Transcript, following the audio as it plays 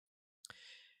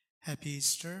Happy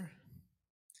Easter.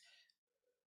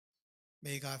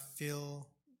 May God fill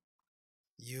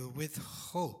you with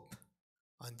hope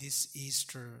on this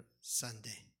Easter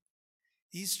Sunday.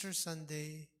 Easter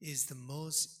Sunday is the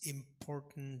most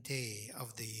important day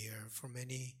of the year for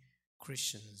many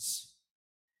Christians.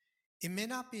 It may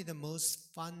not be the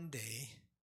most fun day.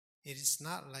 It is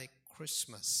not like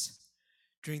Christmas.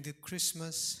 During the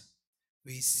Christmas,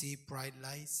 we see bright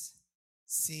lights,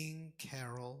 sing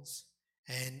carols,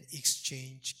 and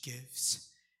exchange gifts,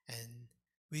 and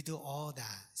we do all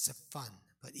that. It's a fun.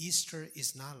 But Easter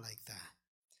is not like that.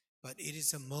 But it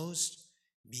is the most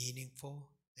meaningful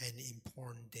and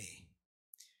important day.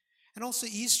 And also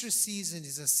Easter season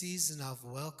is a season of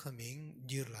welcoming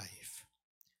new life.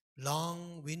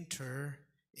 Long winter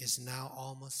is now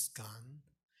almost gone,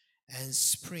 and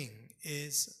spring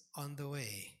is on the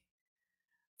way.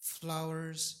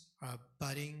 Flowers are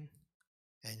budding,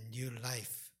 and new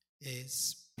life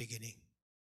is beginning.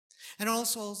 And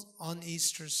also on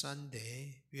Easter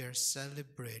Sunday, we are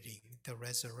celebrating the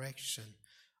resurrection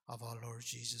of our Lord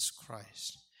Jesus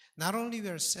Christ. Not only we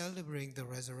are celebrating the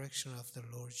resurrection of the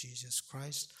Lord Jesus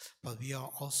Christ, but we are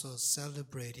also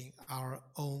celebrating our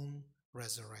own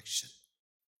resurrection.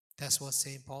 That's what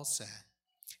St. Paul said.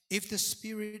 If the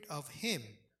spirit of him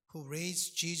who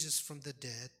raised Jesus from the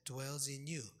dead dwells in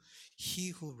you, he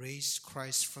who raised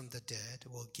Christ from the dead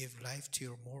will give life to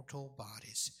your mortal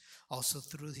bodies, also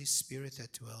through his spirit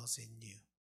that dwells in you.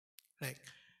 Like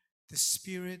the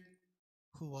spirit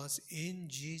who was in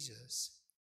Jesus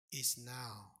is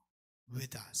now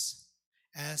with us.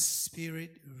 As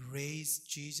spirit raised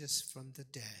Jesus from the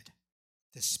dead,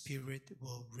 the spirit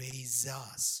will raise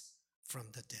us from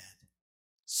the dead.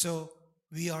 So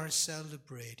we are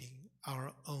celebrating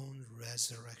our own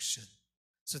resurrection.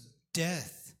 So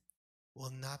death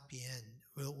will not be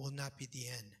the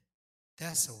end.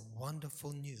 That's a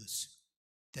wonderful news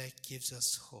that gives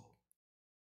us hope.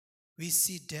 We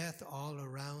see death all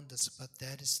around us, but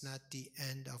that is not the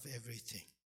end of everything.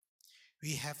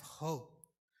 We have hope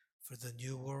for the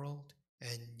new world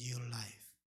and new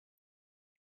life.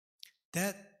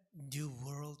 That new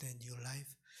world and new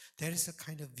life, that is the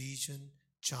kind of vision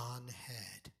John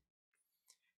had.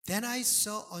 Then I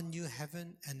saw a new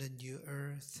heaven and a new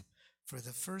earth, for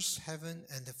the first heaven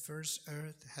and the first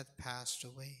earth had passed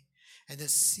away, and the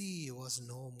sea was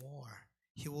no more.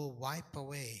 He will wipe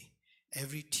away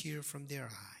every tear from their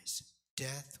eyes.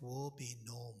 Death will be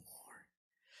no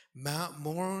more.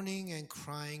 Mourning and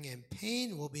crying and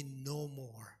pain will be no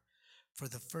more, for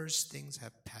the first things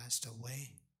have passed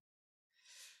away.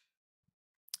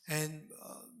 And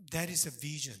that is a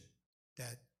vision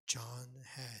that John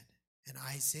had. And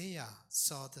Isaiah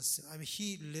saw this.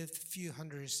 He lived a few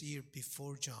hundred years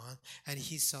before John, and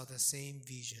he saw the same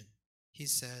vision. He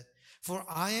said, "For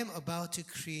I am about to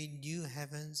create new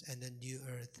heavens and a new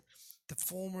earth. The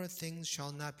former things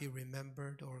shall not be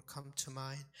remembered or come to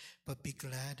mind, but be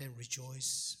glad and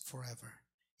rejoice forever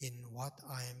in what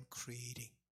I am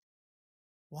creating."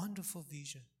 Wonderful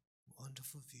vision,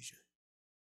 wonderful vision.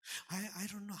 I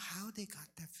don't know how they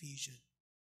got that vision.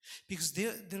 Because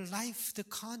their life, the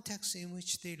context in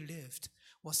which they lived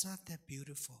was not that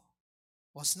beautiful,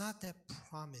 was not that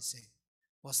promising,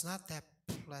 was not that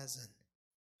pleasant.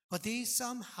 But they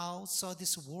somehow saw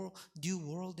this new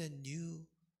world and new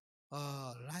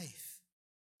life.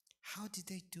 How did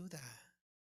they do that?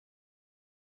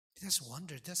 That's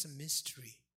wonder, that's a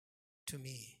mystery to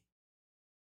me.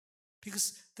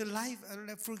 Because the life,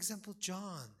 for example,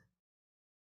 John,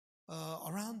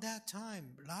 around that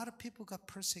time, a lot of people got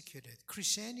persecuted.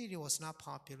 Christianity was not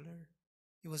popular.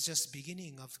 It was just the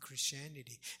beginning of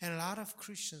Christianity. And a lot of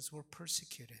Christians were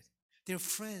persecuted. Their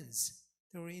friends,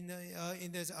 they were in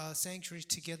the sanctuary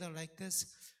together like this,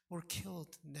 were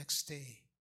killed next day,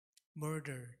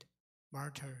 murdered,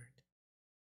 martyred.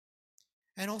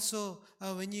 And also,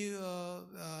 when you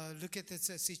look at the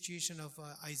situation of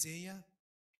Isaiah,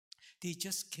 they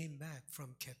just came back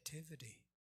from captivity.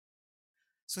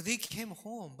 So they came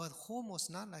home, but home was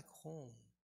not like home.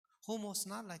 Home was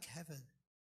not like heaven.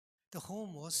 The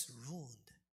home was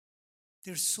ruined.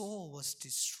 Their soul was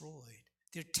destroyed.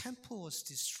 Their temple was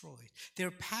destroyed.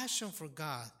 Their passion for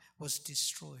God was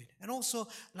destroyed. And also,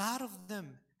 a lot of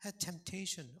them had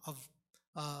temptation of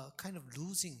kind of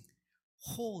losing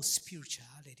whole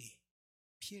spirituality,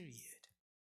 period.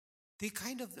 They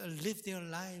kind of lived their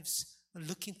lives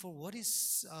looking for what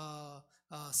is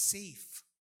safe,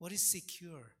 what is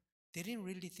secure. They didn't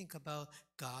really think about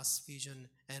God's vision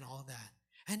and all that.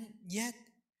 And yet,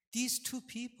 these two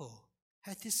people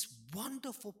had this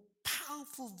wonderful,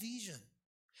 powerful vision.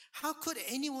 How could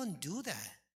anyone do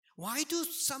that? Why do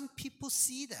some people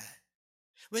see that?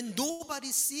 When nobody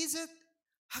sees it,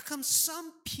 how come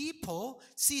some people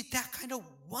see that kind of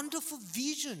wonderful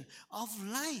vision of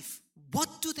life?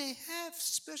 What do they have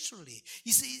specially?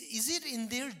 Is it in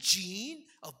their gene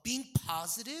of being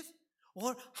positive?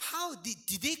 Or how did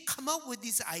they come up with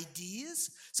these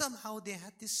ideas? Somehow they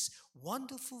had this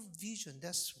wonderful vision.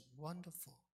 That's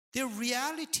wonderful. Their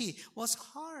reality was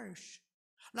harsh.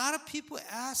 A lot of people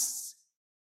ask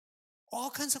all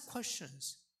kinds of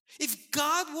questions. If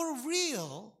God were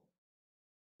real,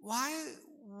 why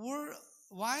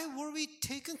were we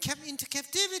taken into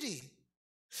captivity?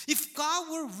 If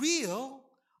God were real,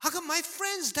 how come my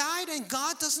friends died and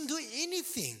God doesn't do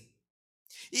anything?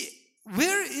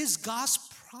 Where is God's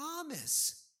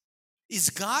promise? Is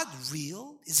God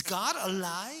real? Is God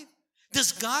alive?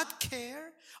 Does God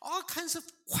care? All kinds of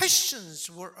questions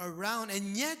were around,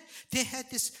 and yet they had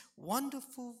this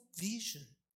wonderful vision.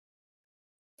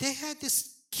 They had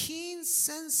this keen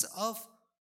sense of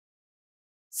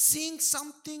seeing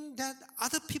something that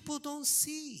other people don't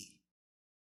see.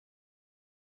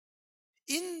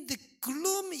 In the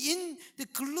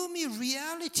gloomy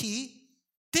reality,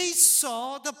 they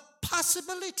saw the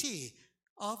possibility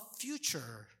of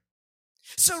future.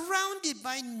 Surrounded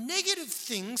by negative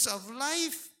things of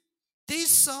life, they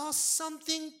saw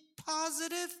something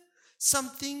positive,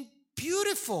 something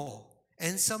beautiful,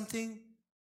 and something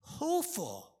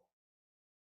hopeful.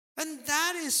 And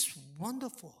that is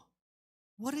wonderful.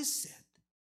 What is it?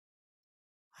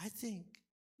 I think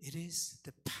it is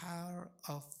the power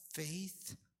of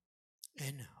faith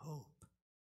and hope.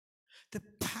 The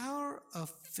power of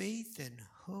faith and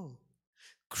hope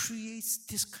creates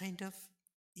this kind of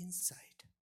insight,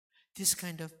 this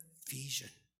kind of vision.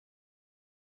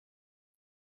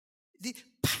 The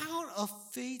power of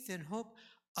faith and hope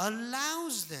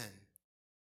allows them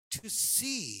to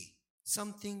see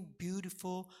something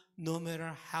beautiful no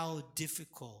matter how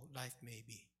difficult life may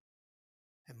be.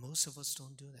 And most of us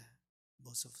don't do that.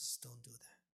 Most of us don't do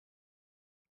that.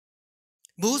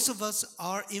 Most of us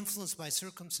are influenced by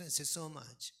circumstances so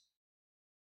much.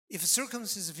 If a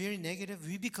circumstance is very negative,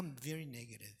 we become very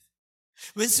negative.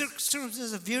 When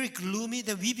circumstances are very gloomy,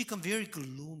 then we become very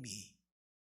gloomy.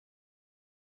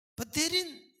 But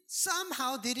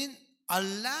somehow they didn't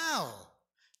allow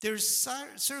their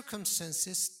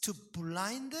circumstances to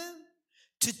blind them,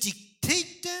 to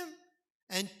dictate them,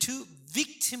 and to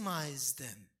victimize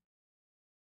them.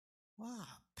 Wow,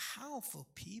 powerful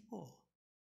people.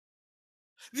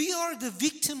 We are the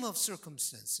victim of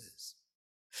circumstances.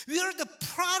 We are the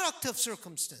product of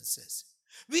circumstances.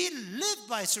 We live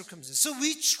by circumstances. So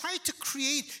we try to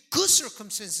create good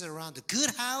circumstances around a good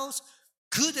house,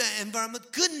 good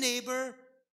environment, good neighbor.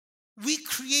 We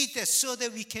create that so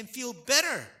that we can feel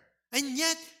better. And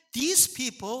yet, these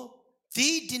people,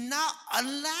 they did not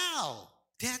allow,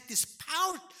 they had this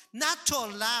power not to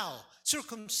allow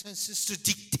circumstances to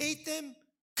dictate them,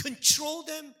 control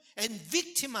them, and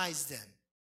victimize them.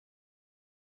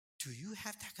 Do you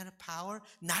have that kind of power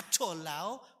not to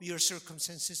allow your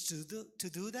circumstances to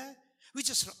do that? We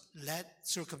just let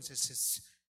circumstances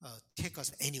take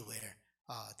us anywhere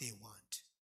they want.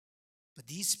 But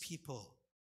these people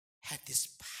had this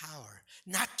power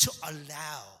not to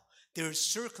allow their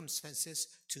circumstances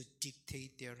to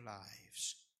dictate their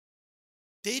lives.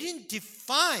 They didn't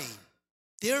define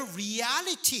their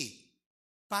reality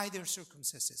by their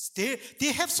circumstances.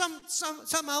 They have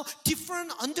somehow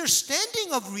different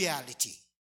understanding of reality.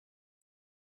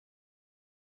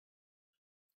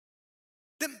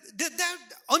 That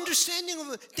understanding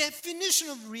of definition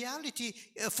of reality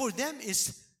for them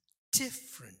is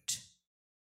different.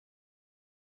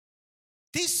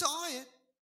 They saw it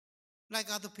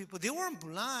like other people. They weren't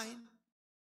blind.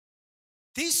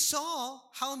 They saw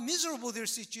how miserable their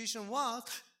situation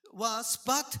was,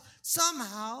 but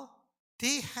somehow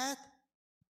they had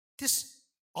this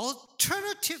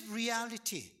alternative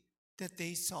reality that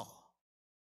they saw.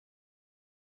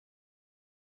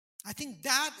 I think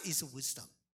that is wisdom.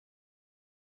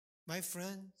 My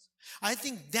friends, I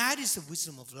think that is the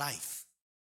wisdom of life.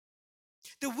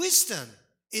 The wisdom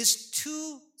is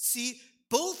to see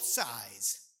both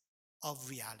sides of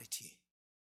reality.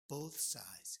 Both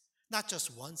sides. Not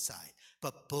just one side,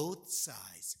 but both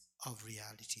sides of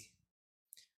reality.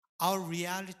 Our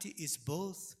reality is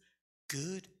both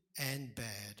good and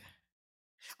bad.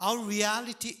 Our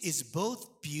reality is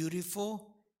both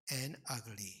beautiful and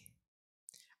ugly.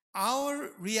 Our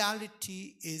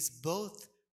reality is both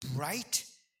bright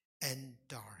and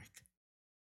dark.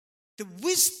 The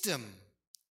wisdom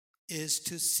is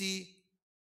to see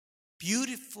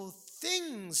beautiful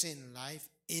things in life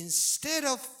instead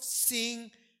of seeing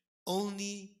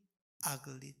only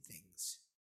ugly things.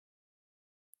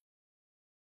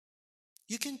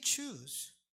 You can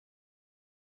choose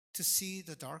to see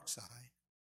the dark side.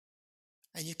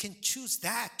 And you can choose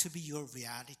that to be your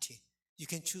reality. You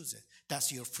can choose it.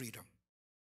 That's your freedom.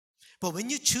 But when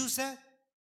you choose that,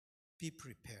 be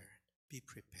prepared. Be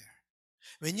prepared.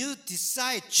 When you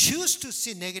choose to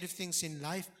see negative things in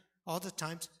life all the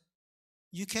times,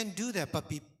 you can do that, but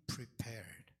be prepared.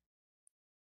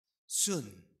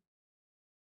 Soon,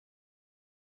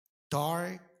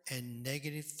 dark and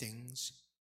negative things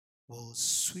will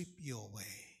sweep you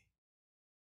away.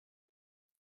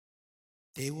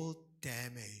 They will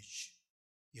damage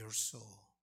your soul.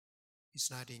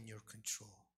 It's not in your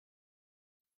control.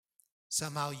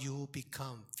 Somehow you will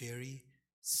become very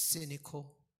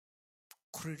cynical,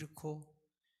 critical,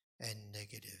 and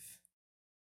negative.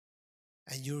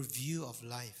 And your view of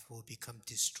life will become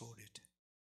distorted.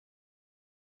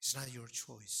 It's not your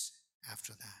choice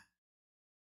after that.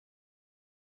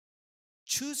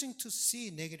 Choosing to see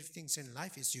negative things in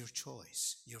life is your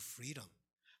choice, your freedom.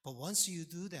 But once you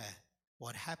do that,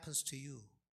 what happens to you?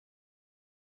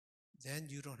 Then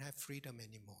you don't have freedom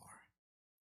anymore.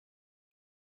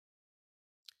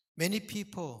 Many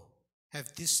people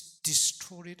have this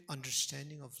distorted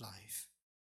understanding of life.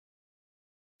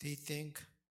 They think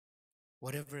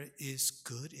whatever is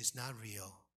good is not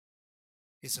real.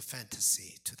 It's a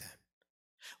fantasy to them.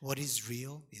 What is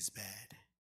real is bad.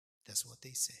 That's what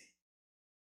they say.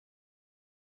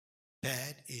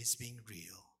 Bad is being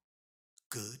real.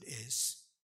 Good is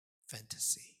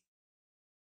fantasy.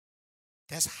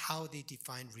 That's how they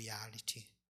define reality.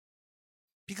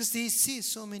 Because they see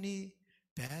so many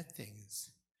bad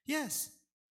things. Yes,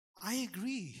 I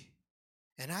agree.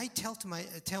 And I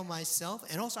tell myself,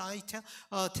 and also I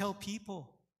tell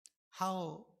people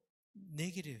how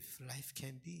negative life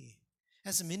can be.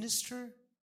 As a minister,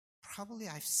 probably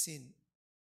I've seen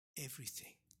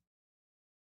everything.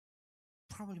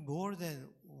 Probably more than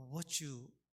what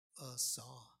you saw.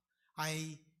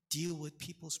 I deal with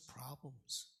people's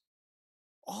problems.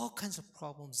 All kinds of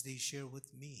problems they share with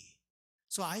me.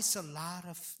 So I see a lot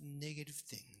of negative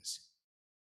things.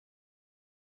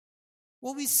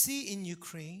 What we see in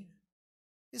Ukraine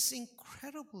is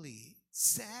incredibly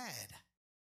sad.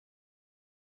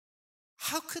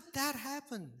 How could that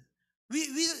happen?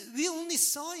 We only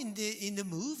saw in the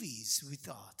movies, we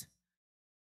thought.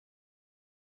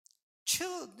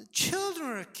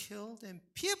 Children are killed and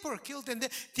people are killed and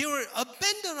they were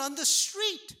abandoned on the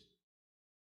street.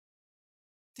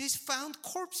 They found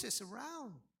corpses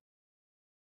around.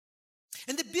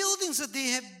 And the buildings that they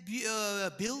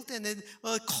have built and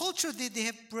the culture that they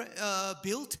have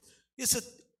built is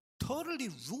totally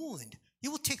ruined. It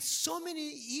will take so many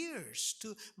years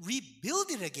to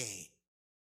rebuild it again.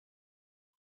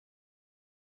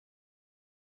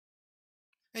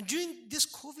 And during this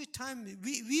COVID time,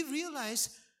 we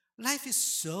realize life is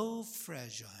so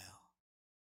fragile.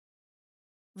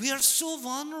 We are so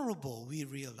vulnerable, we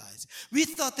realize. We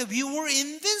thought that we were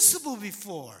invincible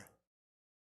before.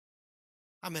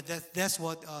 I mean, that's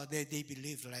what they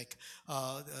believed, like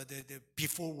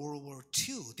before World War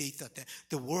II. They thought that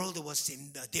the world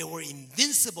they were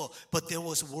invincible, but there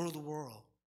was world war.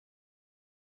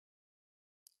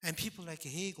 And people like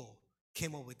Hegel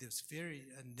came up with this very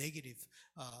negative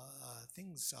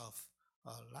things of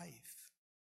life.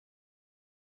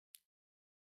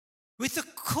 With the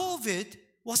COVID,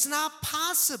 was not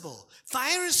possible.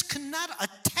 Virus could not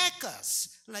attack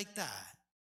us like that.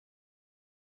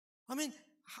 I mean,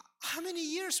 how many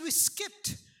years we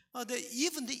skipped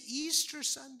even the Easter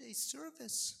Sunday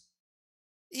service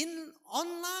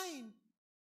online.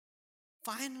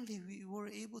 Finally, we were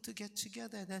able to get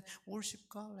together and worship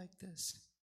God like this.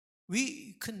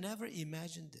 We could never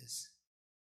imagine this.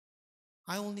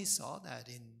 I only saw that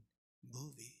in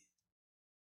movie.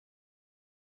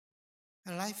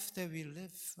 A life that we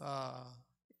live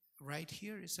right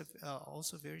here is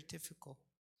also very difficult.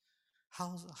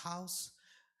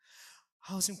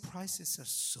 Housing prices are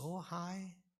so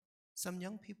high.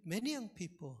 Many young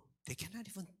people, they cannot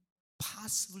even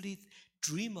possibly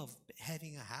dream of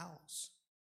having a house.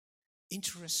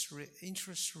 Interest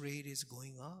rate is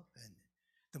going up and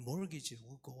the mortgage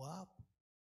will go up.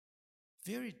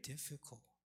 Very difficult.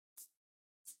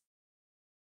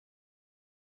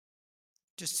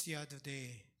 Just the other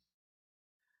day,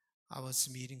 I was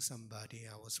meeting somebody,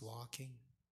 I was walking.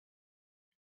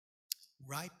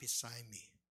 Right beside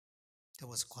me, there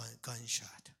was a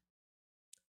gunshot.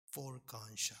 4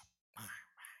 gunshots.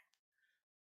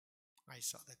 I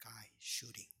saw the guy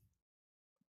shooting.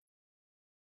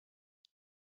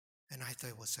 And I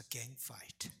thought it was a gang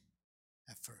fight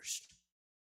at first.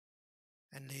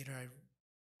 And later I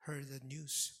heard the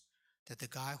news that the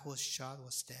guy who was shot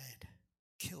was dead.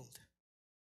 killed.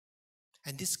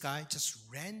 And this guy just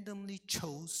randomly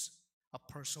chose a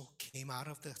person who came out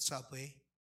of the subway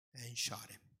and shot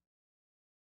him.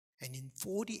 And in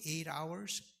 48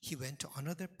 hours, he went to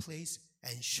another place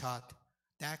and shot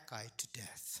that guy to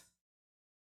death.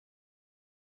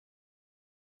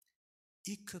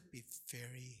 It could be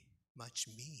very much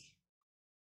me.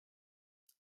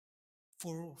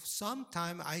 For some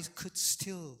time,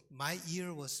 my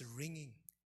ear was ringing.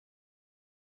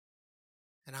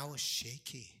 And I was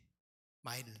shaky.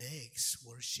 My legs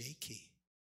were shaky.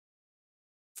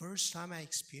 First time I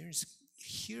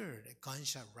heard a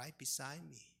gunshot right beside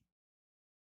me.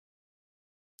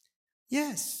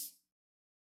 Yes,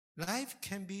 life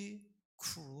can be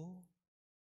cruel,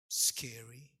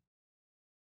 scary,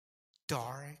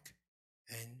 dark,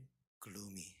 and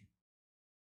gloomy.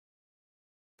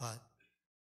 But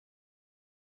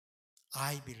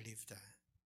I believe that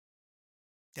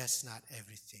that's not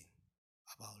everything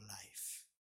about life.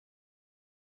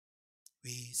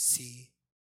 We see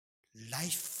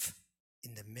life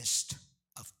in the midst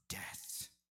of death.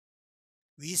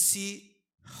 We see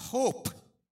hope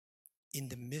in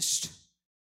the midst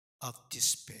of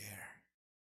despair.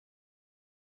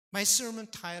 My sermon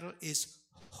title is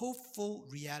Hopeful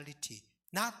Reality,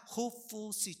 not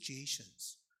hopeful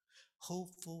situations.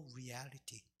 Hopeful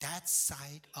reality. That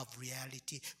side of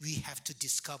reality we have to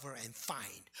discover and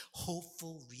find.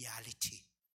 Hopeful reality.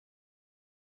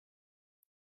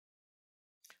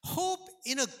 Hope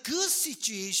in a good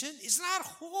situation is not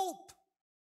hope.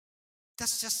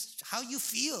 That's just how you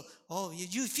feel. Oh,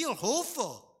 you feel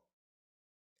hopeful.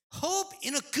 Hope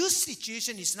in a good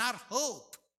situation is not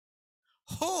hope.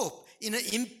 Hope in an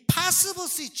impossible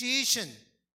situation,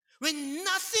 when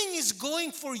nothing is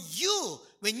going for you,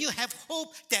 when you have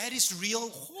hope, that is real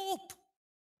hope.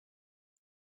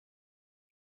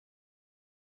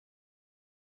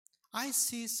 I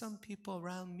see some people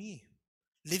around me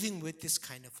living with this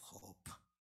kind of hope.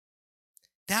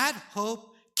 That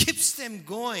hope keeps them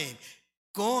going,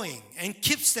 and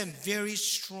keeps them very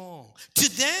strong. To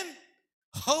them,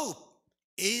 hope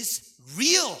is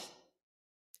real.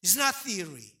 It's not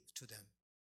theory to them.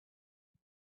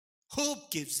 Hope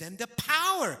gives them the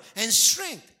power and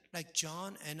strength, like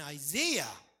John and Isaiah.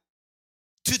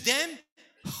 To them,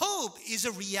 hope is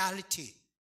a reality.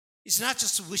 It's not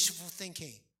just wishful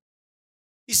thinking.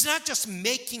 It's not just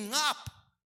making up.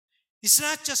 It's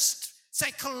not just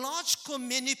psychological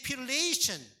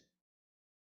manipulation.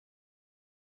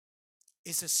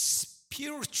 It's a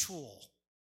spiritual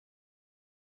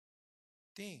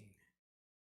thing.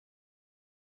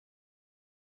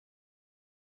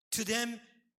 To them,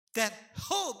 that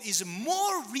hope is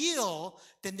more real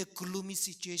than the gloomy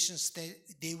situations that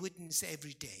they witness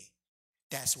every day.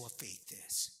 That's what faith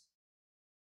is.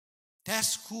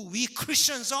 That's who we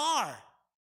Christians are.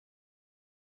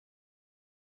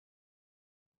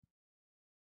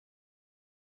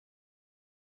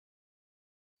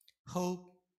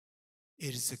 Hope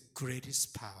is the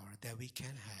greatest power that we can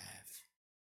have.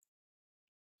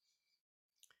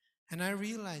 And I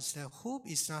realize that hope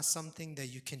is not something that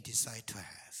you can decide to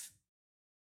have.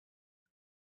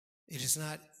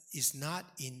 It's not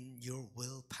in your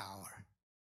willpower.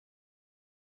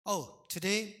 Oh,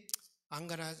 today I'm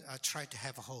going to try to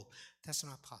have hope. That's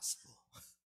not possible.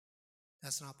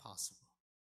 That's not possible.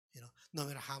 No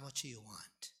matter how much you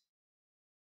want.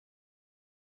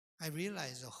 I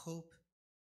realize that hope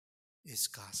is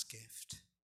God's gift.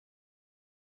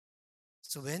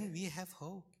 So when we have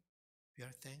hope, we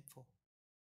are thankful.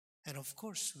 And of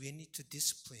course, we need to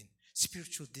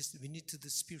we need to do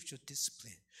spiritual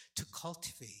discipline to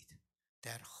cultivate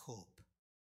that hope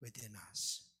within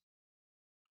us.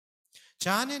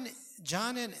 John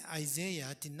and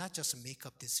Isaiah did not just make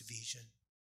up this vision.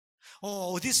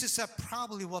 Oh, this is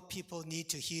probably what people need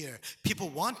to hear. People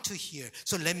want to hear.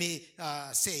 So let me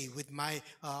say with my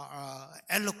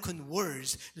eloquent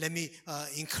words, let me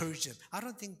encourage them. I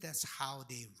don't think that's how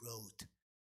they wrote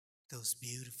those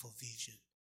beautiful visions.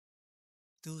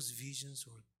 Those visions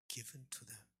were given to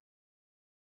them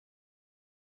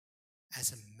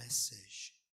as a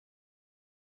message.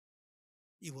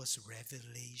 It was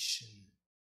revelation.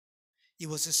 It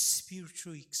was a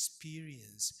spiritual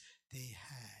experience they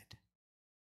had.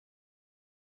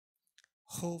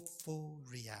 Hopeful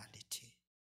reality.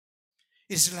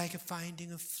 It's like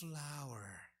finding a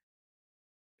flower,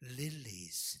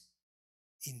 lilies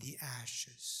in the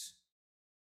ashes.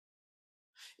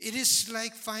 It is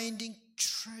like finding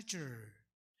treasure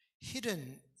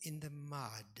hidden in the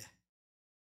mud.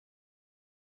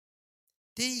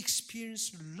 They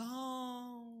experienced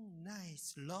long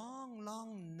nights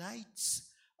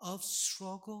of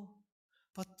struggle,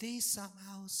 But they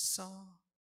somehow saw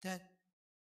that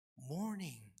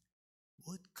morning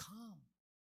would come.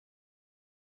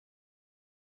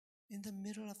 In the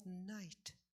middle of the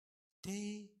night,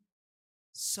 they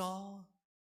saw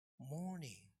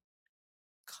morning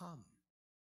come.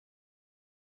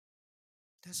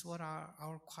 That's what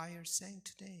our choir sang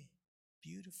today,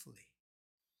 beautifully.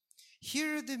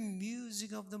 Hear the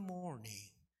music of the morning,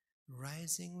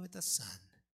 rising with the sun.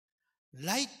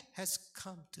 Light has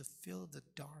come to fill the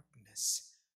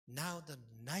darkness. Now the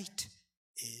night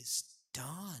is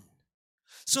done.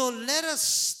 So let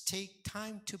us take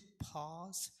time to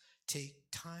pause, take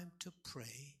time to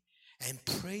pray, and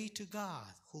pray to God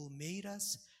who made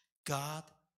us, God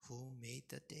who made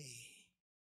the day.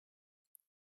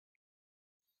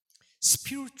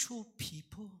 Spiritual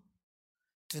people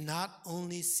do not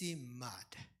only see mud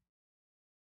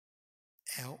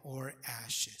or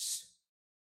ashes.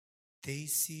 They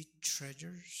see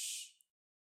treasures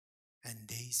and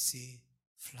they see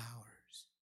flowers.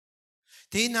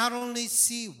 They not only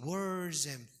see wars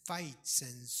and fights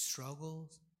and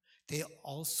struggles, they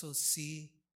also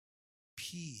see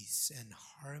peace and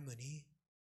harmony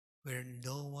where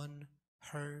no one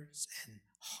hurts and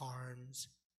harms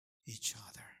each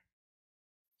other.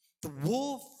 The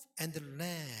wolf and the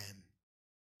lamb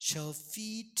shall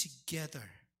feed together.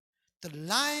 The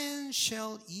lion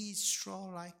shall eat straw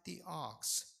like the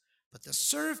ox, but the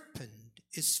serpent,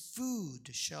 its food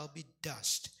shall be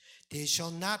dust. They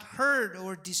shall not hurt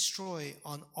or destroy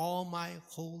on all my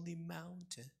holy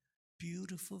mountain.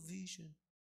 Beautiful vision.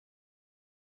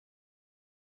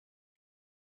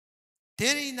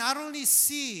 They not only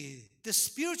see, the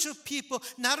spiritual people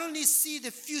not only see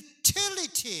the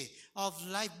futility of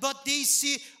life, but they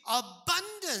see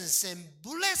abundance and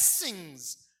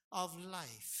blessings of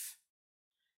life.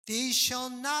 They shall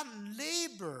not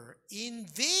labor in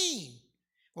vain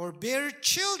or bear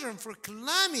children for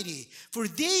calamity, for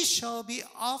they shall be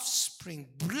offspring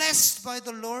blessed by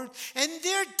the Lord and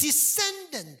their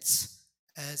descendants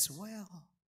as well.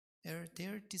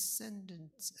 Their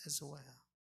descendants as well.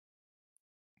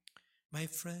 My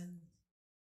friend,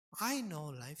 I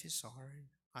know life is hard.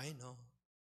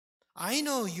 I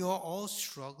know you're all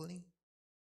struggling.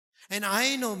 And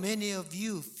I know many of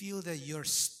you feel that you're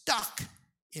stuck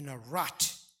in a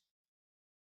rut.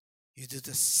 You do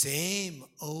the same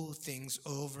old things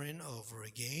over and over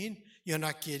again. You're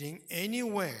not getting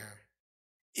anywhere.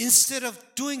 Instead of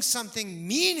doing something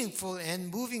meaningful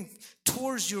and moving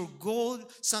towards your goal,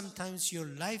 sometimes your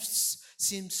life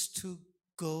seems to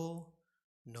go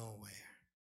nowhere.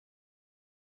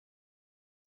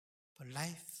 But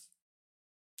life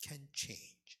can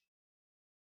change.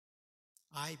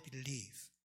 I believe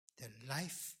that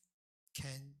life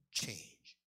can change.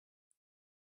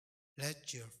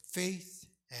 Let your faith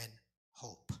and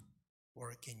hope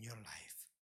work in your life.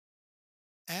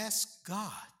 Ask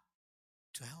God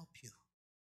to help you.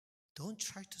 Don't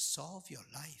try to solve your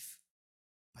life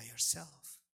by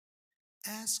yourself.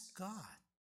 Ask God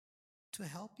to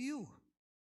help you.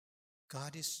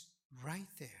 God is right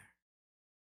there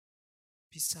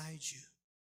beside you,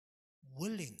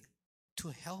 willing to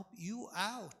help you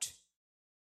out.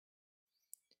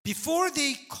 Before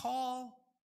they call,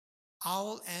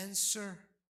 I'll answer.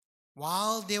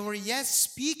 While they were yet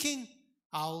speaking,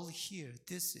 I'll hear.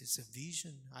 This is a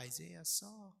vision Isaiah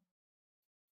saw.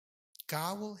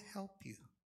 God will help you.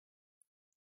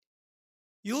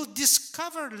 You'll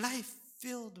discover life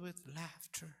filled with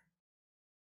laughter.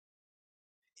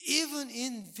 Even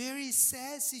in very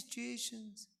sad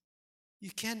situations, you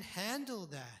can handle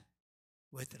that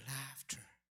with laughter.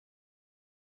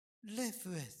 Live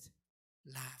with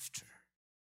laughter.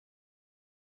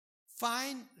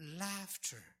 Find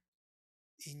laughter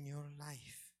in your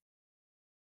life.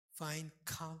 Find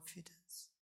confidence,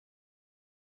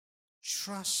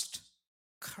 trust,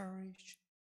 courage,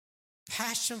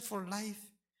 passion for life,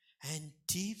 and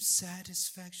deep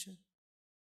satisfaction.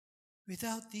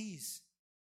 Without these,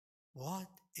 what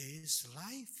is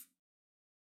life?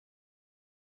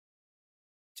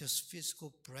 Just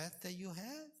physical breath that you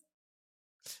have?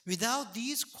 Without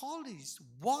these qualities,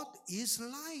 what is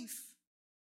life?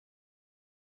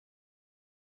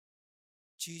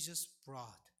 Jesus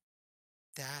brought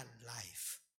that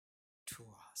life to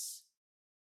us.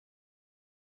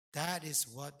 That is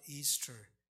what Easter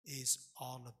is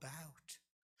all about.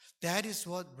 That is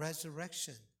what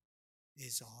resurrection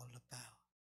is all about.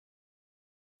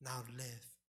 Now live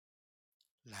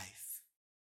life.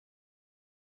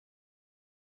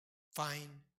 Find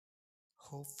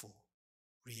hopeful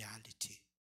reality,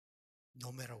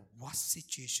 no matter what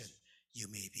situation you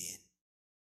may be in.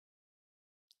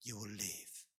 You will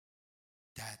live.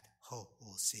 That hope will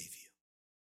will save you.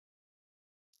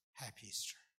 Happy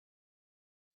Easter.